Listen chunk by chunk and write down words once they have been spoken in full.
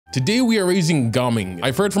Today we are raising Gaming.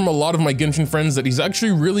 I've heard from a lot of my Genshin friends that he's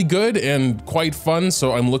actually really good and quite fun,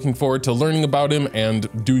 so I'm looking forward to learning about him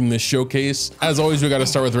and doing this showcase. As always, we gotta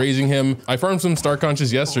start with raising him. I farmed some star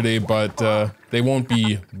conches yesterday, but they won't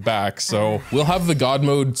be back, so we'll have the God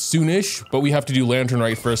mode soonish, but we have to do Lantern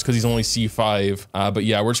Rite first because he's only C5. But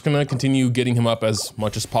yeah, we're just gonna continue getting him up as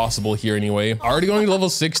much as possible here anyway. Already going to level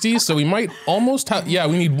 60, so we might almost have, yeah,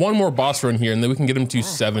 we need one more boss run here and then we can get him to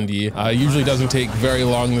 70. Usually doesn't take very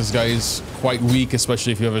long. This guy's quite weak,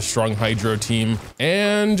 especially if you have a strong Hydro team.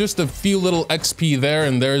 And just a few little XP there,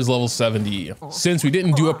 and there's level 70. Since we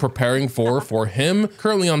didn't do a preparing for him,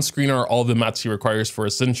 currently on screen are all the mats he requires for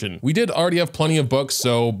Ascension. We did already have plenty of books,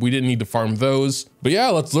 so we didn't need to farm those. But yeah,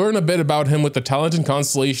 let's learn a bit about him with the talent and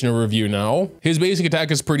constellation review now. His basic attack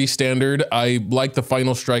is pretty standard. I like the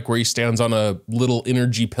final strike where he stands on a little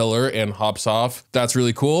energy pillar and hops off. That's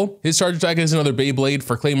really cool. His charge attack is another Beyblade.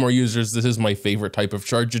 For Claymore users, this is my favorite type of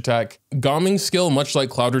charge attack. Gaming's skill, much like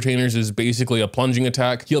Cloud Retainer's, is basically a plunging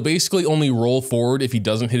attack. He'll basically only roll forward if he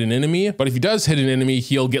doesn't hit an enemy, but if he does hit an enemy,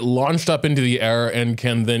 he'll get launched up into the air and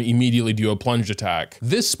can then immediately do a plunge attack.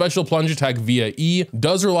 This special plunge attack via E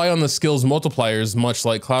does rely on the skill's multipliers, much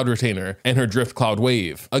like Cloud Retainer and her Drift Cloud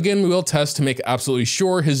Wave. Again, we will test to make absolutely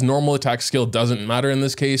sure his normal attack skill doesn't matter in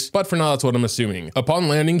this case, but for now that's what I'm assuming. Upon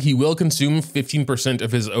landing, he will consume 15%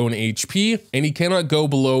 of his own HP, and he cannot go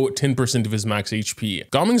below 10% of his max HP.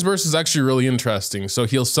 Gaming's burst is actually really interesting, so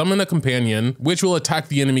he'll summon a companion, which will attack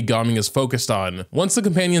the enemy Gaming is focused on. Once the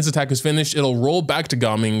companion's attack is finished, it'll roll back to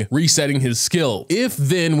Gaming, resetting his skill. If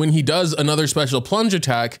then, when he does another special plunge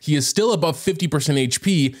attack, he is still above 50%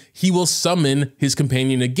 HP, he will summon his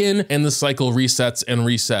companion again, and the cycle resets and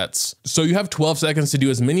resets. So you have 12 seconds to do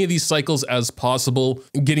as many of these cycles as possible,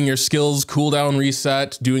 getting your skills cooldown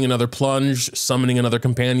reset, doing another plunge, summoning another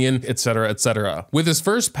companion, etc, etc. With his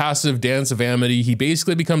first passive, Dance of Amity, he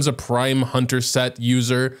basically becomes a prime hunter set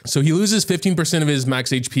user, so he loses 15% of his max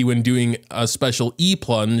HP when doing a special E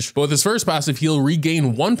plunge, but with his first passive, he'll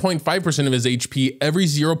regain 1.5% of his HP every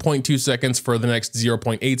 0.2 seconds for the next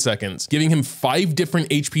 0.8 seconds, giving him 5 different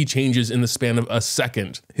HP changes in the span of a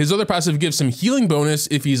second. His other passive gives some healing bonus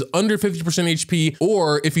if he's under 50% HP,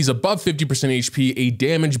 or if he's above 50% HP, a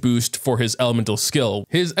damage boost for his elemental skill.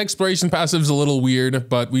 His exploration passive is a little weird,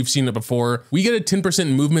 but we've seen it before. We get a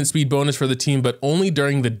 10% movement speed bonus for the team, but only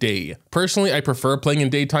during the day. Personally, I prefer playing in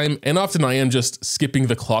daytime, and often I am just skipping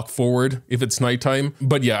the clock forward if it's nighttime.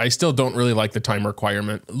 But yeah, I still don't really like the time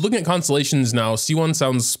requirement. Looking at constellations now, C1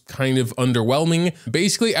 sounds kind of underwhelming.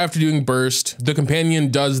 Basically, after doing burst, the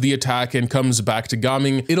companion does the attack and comes back to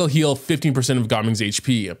Gaming. It'll heal 15% of Gaming's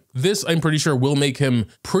HP. This, I'm pretty sure, will make him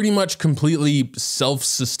pretty much completely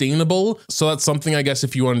self-sustainable. So that's something, I guess,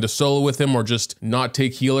 if you wanted to solo with him or just not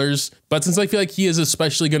take healers. But since I feel like he is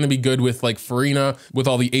especially going to be good with like Farina, with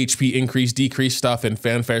all the HP increase, decrease stuff and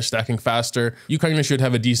fanfare stacking faster, you kind of should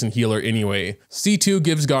have a decent healer anyway. C2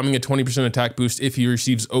 gives Gaming a 20% attack boost if he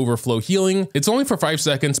receives overflow healing. It's only for 5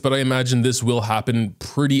 seconds, but I imagine this will happen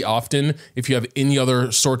pretty often if you have any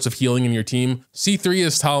other sorts of healing in your team. C3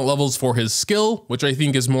 is talent levels for his skill, which I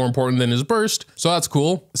think is more important than his burst, so that's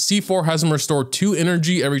cool. C4 has him restore 2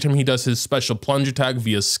 energy every time he does his special plunge attack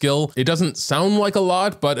via skill. It doesn't sound like a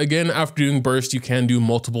lot, but again, after doing burst, you can do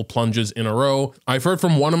multiple plunges in a row. I've heard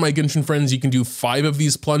from one of my Genshin friends you can do 5 of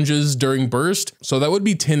these plunges during burst, so that would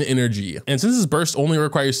be 10 energy. And since his burst only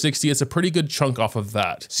requires 60, it's a pretty good chunk off of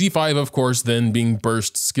that. C5, of course, then being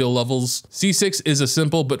burst skill levels. C6 is a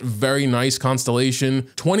simple but very nice constellation.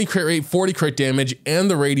 20 crit rate, 40 crit damage, and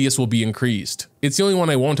the radius will be increased. It's the only one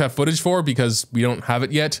I won't have footage for because we don't have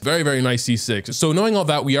it yet. Very, very nice C6. So knowing all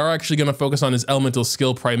that, we are actually going to focus on his elemental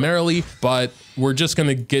skill primarily, but we're just going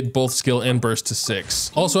to get both skill and burst to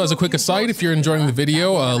 6. Also, as a quick aside, if you're enjoying the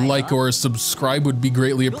video, a like or a subscribe would be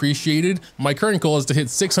greatly appreciated. My current goal is to hit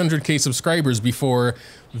 600k subscribers before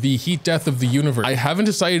the heat death of the universe. I haven't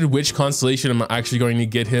decided which constellation I'm actually going to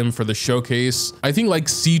get him for the showcase. I think like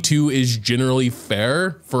C2 is generally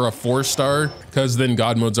fair for a 4-star, because then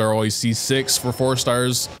God modes are always C6 for 4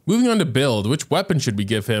 stars. Moving on to build, which weapon should we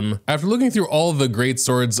give him? After looking through all the great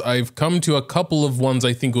swords, I've come to a couple of ones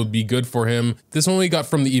I think would be good for him. This one we got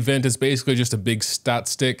from the event is basically just a big stat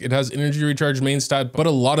stick. It has energy recharge main stat, but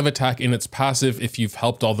a lot of attack in its passive if you've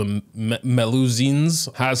helped all the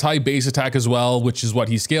Melusines. Has high base attack as well, which is what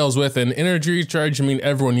he scales with, and energy recharge, I mean,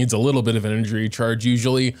 everyone needs a little bit of an energy recharge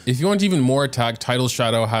usually. If you want even more attack, Tidal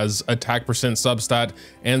Shadow has attack % substat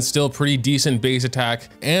and still pretty decent base attack,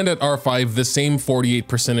 and at R5, the same same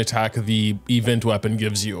 48% attack the event weapon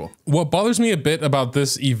gives you. What bothers me a bit about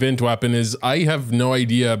this event weapon is I have no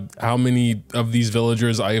idea how many of these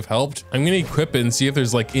villagers I have helped. I'm gonna equip it and see if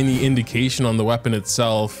there's like any indication on the weapon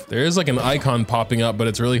itself. There is like an icon popping up, but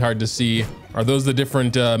it's really hard to see. Are those the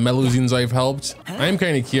different Melusines I've helped? I am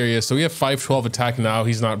kind of curious. So we have 512 attack now.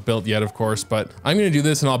 He's not built yet, of course, but I'm gonna do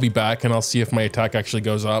this and I'll be back and I'll see if my attack actually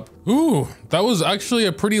goes up. Ooh, that was actually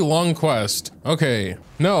a pretty long quest. Okay,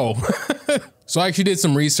 no. So I actually did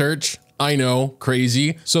some research. I know,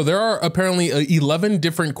 crazy. So there are apparently 11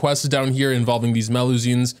 different quests down here involving these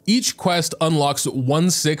Melusines. Each quest unlocks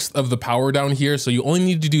 1/6 of the power down here, so you only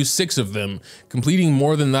need to do 6 of them. Completing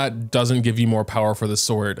more than that doesn't give you more power for the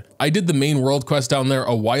sword. I did the main world quest down there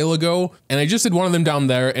a while ago, and I just did one of them down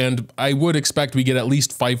there, and I would expect we get at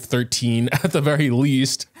least 513 at the very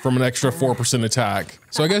least from an extra 4% attack.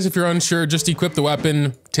 So I guess if you're unsure, just equip the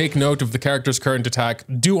weapon, take note of the character's current attack,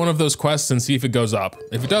 do one of those quests and see if it goes up.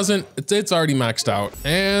 If it doesn't, it's already maxed out.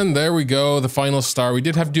 And there we go, the final star. We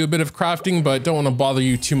did have to do a bit of crafting, but don't want to bother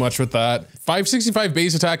you too much with that. 565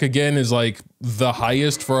 base attack again is like the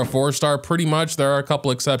highest for a 4-star pretty much. There are a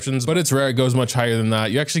couple exceptions, but it's rare it goes much higher than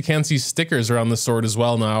that. You actually can see stickers around the sword as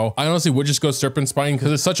well now. I honestly would just go Serpent Spine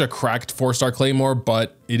because it's such a cracked 4-star claymore,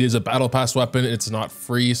 but it is a battle pass weapon. It's not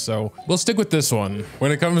free, so we'll stick with this one.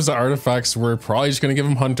 When it comes to artifacts, we're probably just gonna give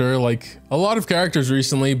him Hunter, like a lot of characters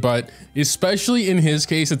recently, but especially in his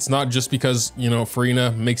case, it's not just because, you know,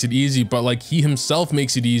 Farina makes it easy, but like he himself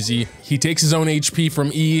makes it easy. He takes his own HP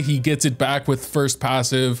from E, he gets it back with first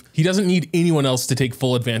passive. He doesn't need anyone else to take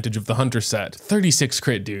full advantage of the Hunter set. 36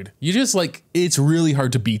 crit, dude. You just like, it's really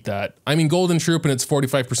hard to beat that. I mean, Golden Troop and its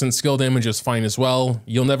 45% skill damage is fine as well.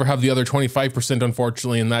 You'll never have the other 25%,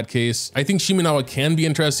 unfortunately, in that case. I think Shimenawa can be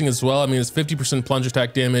interesting as well. I mean, it's 50% plunge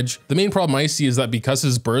attack damage. The main problem I see is that because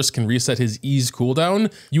his burst can reset his E's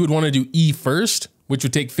cooldown, you would want to do E first, which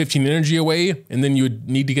would take 15 energy away, and then you would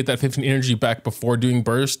need to get that 15 energy back before doing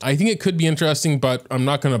burst. I think it could be interesting, but I'm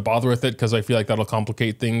not gonna bother with it because I feel like that'll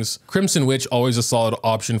complicate things. Crimson Witch, always a solid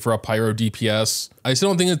option for a pyro DPS. I still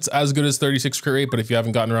don't think it's as good as 36 crit rate, but if you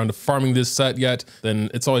haven't gotten around to farming this set yet, then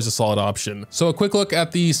it's always a solid option. So a quick look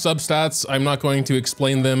at the substats. I'm not going to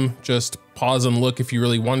explain them, just pause and look if you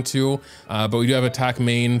really want to, but we do have attack,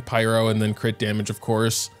 main, pyro, and then crit damage, of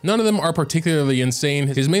course. None of them are particularly insane.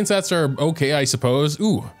 His main stats are okay, I suppose.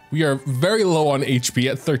 Ooh, we are very low on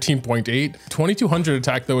HP at 13.8. 2200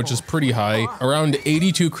 attack though, which is pretty high. Around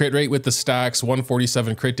 82 crit rate with the stacks,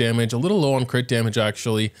 147 crit damage. A little low on crit damage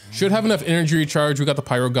actually. Should have enough energy recharge. We got the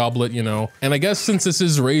pyro goblet, you know. And I guess since this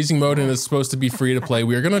is raising mode and it's supposed to be free to play,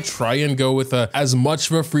 we are gonna try and go with as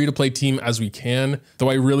much of a free to play team as we can. Though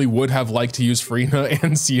I really would have liked to use Farina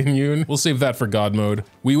and Xianyun. We'll save that for God mode.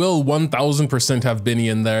 We will 1000% have Binny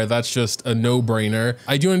in there. That's just a no-brainer.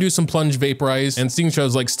 I do want to do some plunge vaporize, and Sting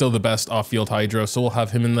Show's like still the best off-field hydro, so we'll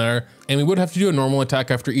have him in there. And we would have to do a normal attack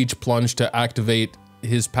after each plunge to activate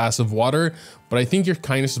his passive water, but I think you're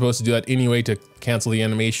kind of supposed to do that anyway to cancel the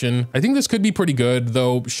animation. I think this could be pretty good,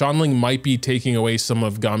 though Shanling might be taking away some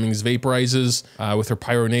of Gaming's vaporizes with her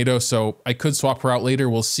Pyronado, so I could swap her out later,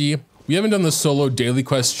 we'll see. We haven't done the solo daily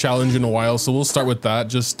quest challenge in a while, so we'll start with that.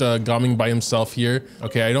 Just Gaming by himself here.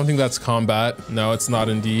 Okay, I don't think that's combat. No, it's not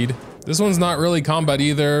indeed. This one's not really combat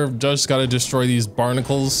either. Just gotta destroy these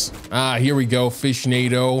barnacles. Ah, here we go,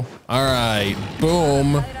 Fishnado. All right,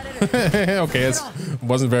 boom. Okay, it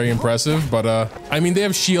wasn't very impressive, but I mean, they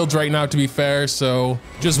have shields right now, to be fair, so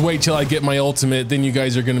just wait till I get my ultimate, then you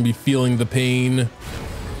guys are gonna be feeling the pain.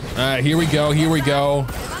 Here we go, here we go.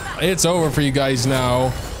 It's over for you guys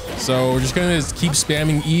now. So we're just gonna keep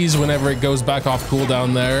spamming E's whenever it goes back off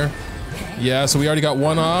cooldown there. Yeah, so we already got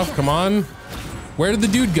one off, come on. Where did the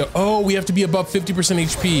dude go? Oh, we have to be above 50%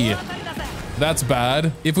 HP. That's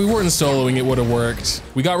bad. If we weren't soloing, it would have worked.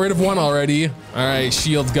 We got rid of one already. All right,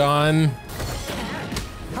 shield gone.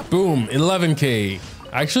 Boom, 11K.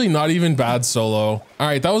 Actually, not even bad solo. All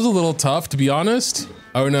right, that was a little tough, to be honest.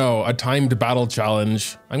 Oh no, a timed battle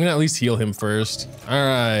challenge. I'm gonna at least heal him first. All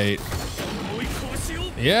right.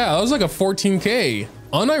 Yeah, that was like a 14K.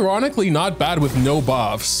 Unironically, not bad with no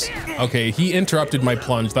buffs. Okay, he interrupted my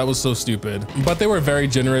plunge. That was so stupid. But they were very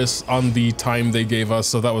generous on the time they gave us,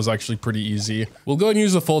 so that was actually pretty easy. We'll go and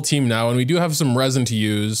use the full team now, and we do have some resin to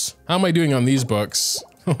use. How am I doing on these books?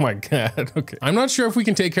 Oh my god, okay. I'm not sure if we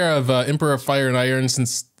can take care of Emperor of Fire and Iron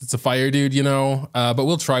since it's a fire dude, you know, but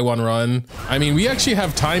we'll try one run. I mean, we actually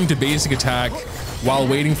have time to basic attack while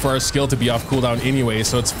waiting for our skill to be off cooldown anyway,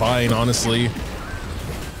 so it's fine, honestly.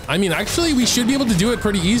 I mean, actually, we should be able to do it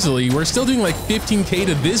pretty easily. We're still doing like 15K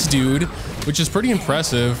to this dude, which is pretty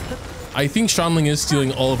impressive. I think Xianyun is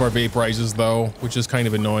stealing all of our vaporizes though, which is kind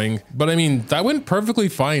of annoying. But I mean, that went perfectly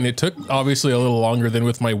fine. It took obviously a little longer than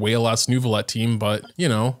with my whale ass Nuvolette team, but you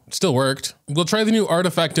know, it still worked. We'll try the new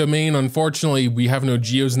artifact domain. Unfortunately, we have no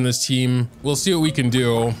geos in this team. We'll see what we can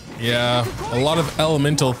do. Yeah, a lot of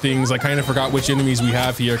elemental things. I kind of forgot which enemies we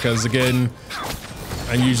have here because again,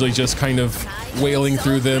 I'm usually just kind of wailing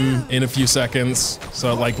through them in a few seconds.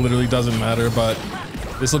 So it like literally doesn't matter, but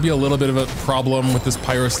this will be a little bit of a problem with this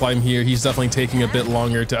pyro slime here. He's definitely taking a bit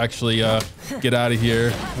longer to actually get out of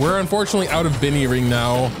here. We're unfortunately out of Binny Ring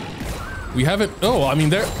now. We haven't, oh, I mean,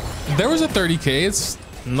 there was a 30K. It's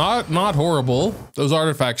not horrible. Those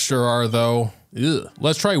artifacts sure are though. Ugh.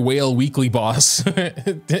 Let's try Whale Weekly Boss.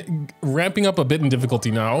 Ramping up a bit in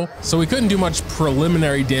difficulty now. So we couldn't do much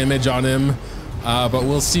preliminary damage on him. But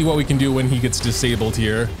we'll see what we can do when he gets disabled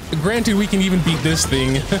here. Granted, we can even beat this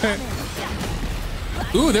thing.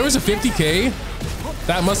 Ooh, there was a 50K.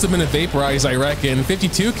 That must have been a vaporize, I reckon.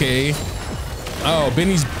 52K. Oh,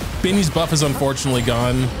 Binny's buff is unfortunately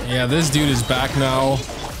gone. Yeah, this dude is back now.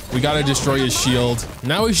 We gotta destroy his shield.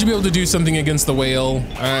 Now we should be able to do something against the whale.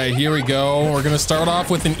 All right, here we go. We're gonna start off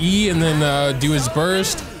with an E and then do his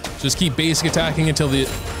burst. Just keep basic attacking until the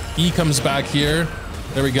E comes back here.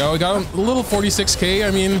 There we go. We got a little 46K.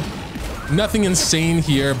 I mean, nothing insane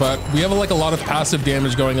here, but we have like a lot of passive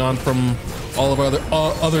damage going on from all of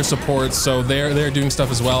our other supports, so they're doing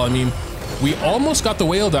stuff as well. I mean, we almost got the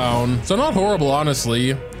whale down, so not horrible,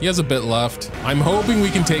 honestly. He has a bit left. I'm hoping we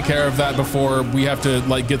can take care of that before we have to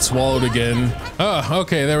like get swallowed again.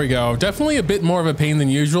 Okay, there we go. Definitely a bit more of a pain than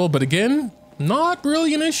usual, but again, not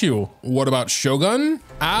really an issue. What about Shogun?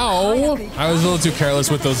 Ow! I was a little too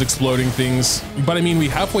careless with those exploding things. But I mean, we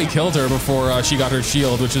halfway killed her before she got her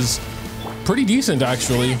shield, which is pretty decent,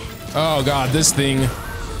 actually. Oh God, this thing.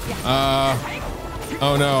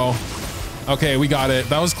 Oh no. Okay, we got it.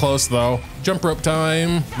 That was close though. Jump rope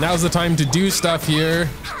time. Now's the time to do stuff here.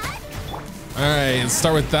 All right, let's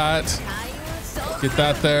start with that. Get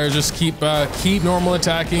that there. Just keep normal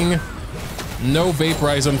attacking. No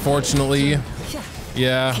vaporize, unfortunately.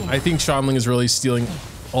 Yeah, I think Xianyun is really stealing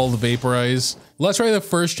all the vaporize. Let's try the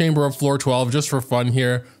first chamber of floor 12 just for fun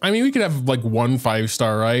here. I mean, we could have like 1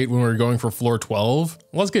 5-star, right? When we're going for floor 12.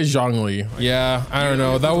 Let's get Zhongli. Yeah, I don't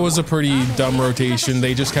know. That was a pretty dumb rotation.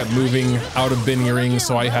 They just kept moving out of Binny Ring,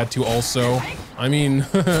 so I had to also. I mean,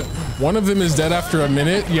 one of them is dead after a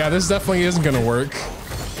minute. Yeah, this definitely isn't gonna work.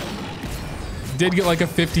 Did get like a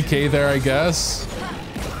 50K there, I guess.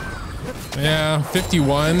 Yeah,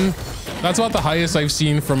 51. That's about the highest I've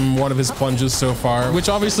seen from one of his plunges so far, which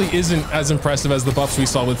obviously isn't as impressive as the buffs we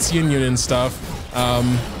saw with Xianyun and stuff.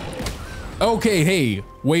 Okay, hey,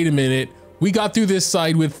 wait a minute. We got through this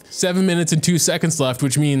side with 7 minutes and 2 seconds left,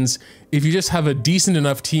 which means if you just have a decent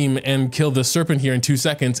enough team and kill the serpent here in 2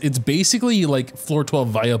 seconds, it's basically like floor 12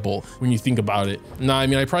 viable when you think about it. Nah, I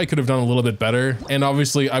mean, I probably could have done a little bit better. And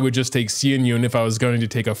obviously I would just take Xianyun if I was going to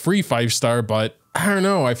take a free 5-star, but I don't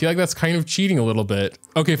know. I feel like that's kind of cheating a little bit.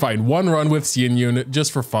 Okay, fine. 1 run with Xianyun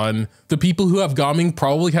just for fun. The people who have Gaming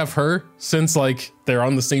probably have her since like they're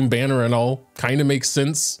on the same banner and all. Kind of makes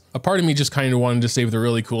sense. A part of me just kind of wanted to save the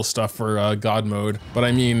really cool stuff for God mode. But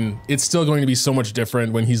I mean, it's still going to be so much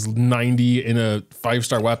different when he's 90 in a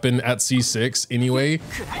 5-star weapon at C6 anyway.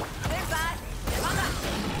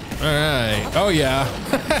 All right. Oh yeah.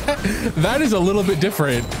 That is a little bit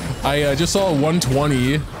different. I just saw a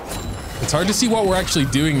 120. It's hard to see what we're actually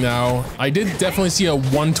doing now. I did definitely see a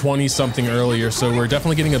 120 something earlier, so we're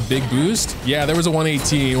definitely getting a big boost. Yeah, there was a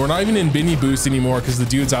 118. We're not even in Binny boost anymore because the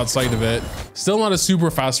dude's outside of it. Still not a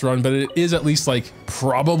super fast run, but it is at least like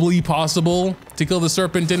probably possible to kill the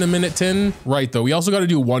serpent in a minute 10. Right though, we also got to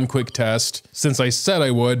do 1 quick test since I said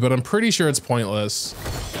I would, but I'm pretty sure it's pointless.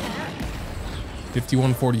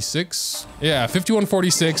 5146. Yeah,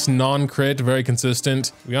 5146 non-crit, very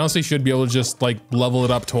consistent. We honestly should be able to just like level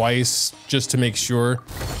it up twice just to make sure.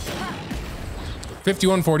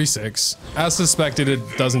 5146. As suspected, it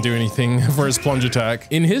doesn't do anything for his plunge attack.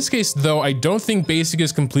 In his case, though, I don't think basic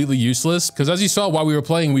is completely useless because as you saw while we were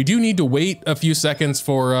playing, we do need to wait a few seconds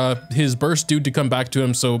for his burst dude to come back to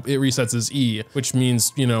him so it resets his E, which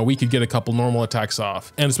means, you know, we could get a couple normal attacks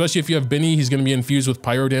off. And especially if you have Binny, he's going to be infused with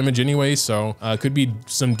pyro damage anyway, so could be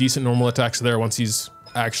some decent normal attacks there once he's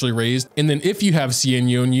actually raised. And then if you have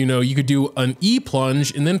Xianyun, you know, you could do an E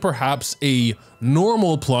plunge and then perhaps a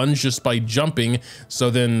normal plunge just by jumping. So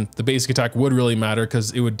then the basic attack would really matter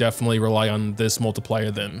because it would definitely rely on this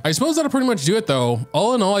multiplier then. I suppose that'll pretty much do it though.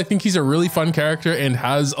 All in all, I think he's a really fun character and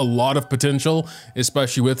has a lot of potential,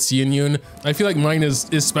 especially with Xianyun. I feel like mine is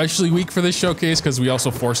especially weak for this showcase because we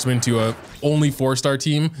also forced him into a only 4-star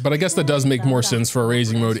team, but I guess that does make more sense for a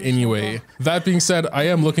raising mode anyway. That being said, I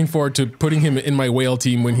am looking forward to putting him in my whale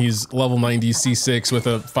team when he's level 90 C6 with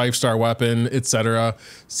a 5-star weapon, etc.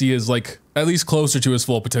 See his like at least closer to his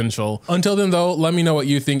full potential. Until then though, let me know what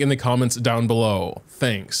you think in the comments down below.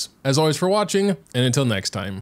 Thanks as always for watching, and until next time.